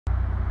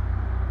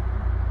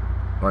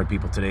All right,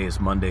 people, today is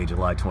Monday,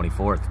 July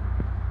 24th.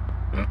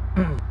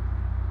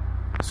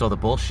 So the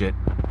bullshit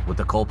with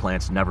the coal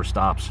plants never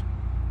stops.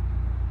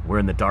 We're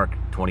in the dark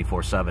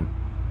 24/7.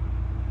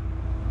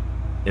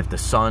 If the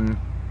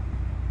sun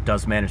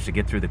does manage to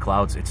get through the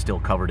clouds, it's still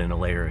covered in a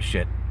layer of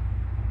shit.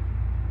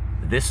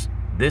 This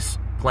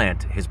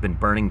plant has been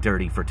burning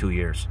dirty for 2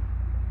 years.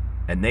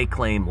 And they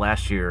claim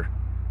last year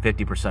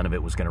 50% of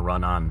it was going to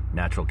run on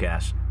natural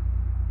gas.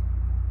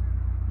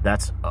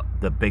 That's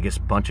the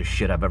biggest bunch of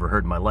shit I've ever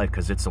heard in my life,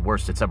 because it's the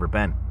worst it's ever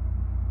been.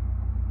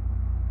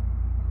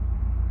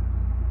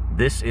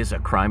 This is a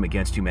crime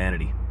against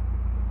humanity.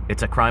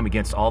 It's a crime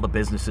against all the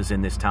businesses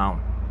in this town.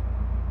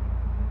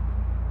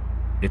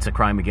 It's a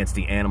crime against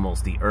the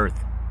animals, the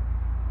earth.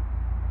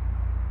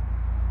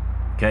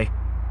 Okay?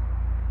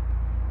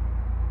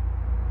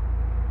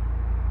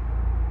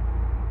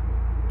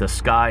 The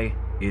sky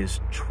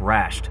is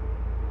trashed.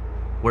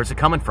 Where's it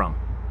coming from?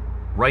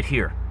 Right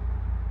here.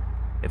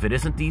 If it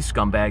isn't these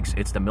scumbags,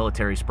 it's the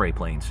military spray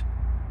planes.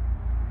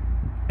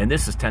 And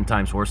this is 10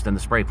 times worse than the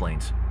spray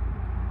planes.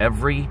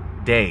 Every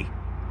day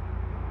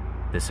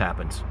this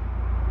happens.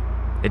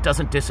 It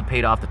doesn't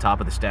dissipate off the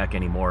top of the stack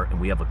anymore, and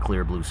we have a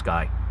clear blue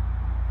sky.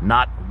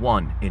 Not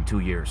one in 2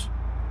 years.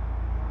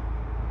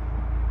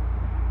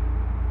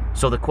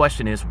 So the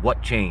question is,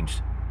 what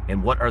changed?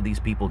 And what are these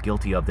people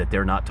guilty of that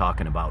they're not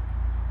talking about?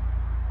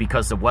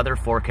 Because the weather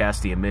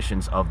forecasts the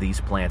emissions of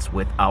these plants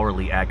with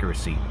hourly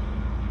accuracy.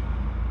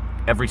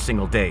 Every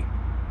single day.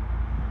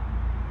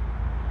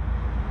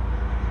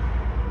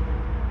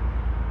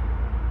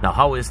 Now,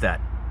 how is that?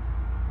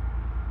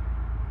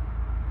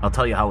 I'll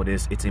tell you how it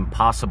is. It's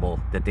impossible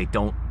that they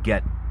don't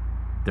get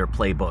their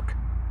playbook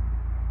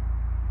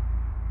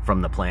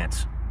from the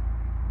plants.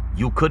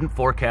 You couldn't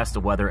forecast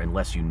the weather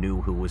unless you knew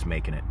who was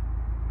making it.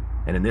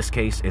 And in this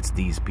case, it's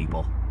these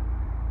people.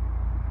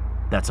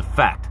 That's a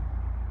fact.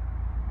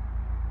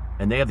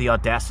 And they have the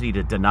audacity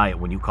to deny it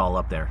when you call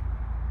up there.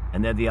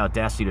 And they have the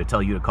audacity to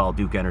tell you to call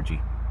Duke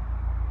Energy,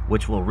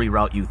 which will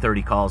reroute you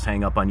 30 calls,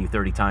 hang up on you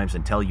 30 times,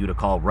 and tell you to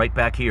call right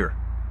back here,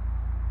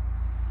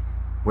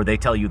 where they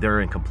tell you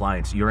they're in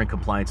compliance. You're in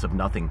compliance of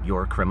nothing.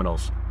 You're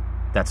criminals.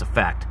 That's a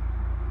fact.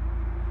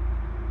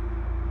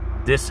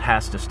 This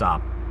has to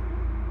stop.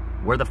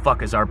 Where the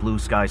fuck is our blue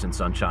skies and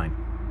sunshine?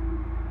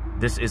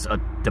 This is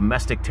a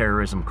domestic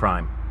terrorism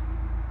crime.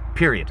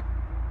 Period.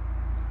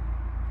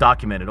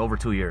 Documented over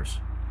 2 years.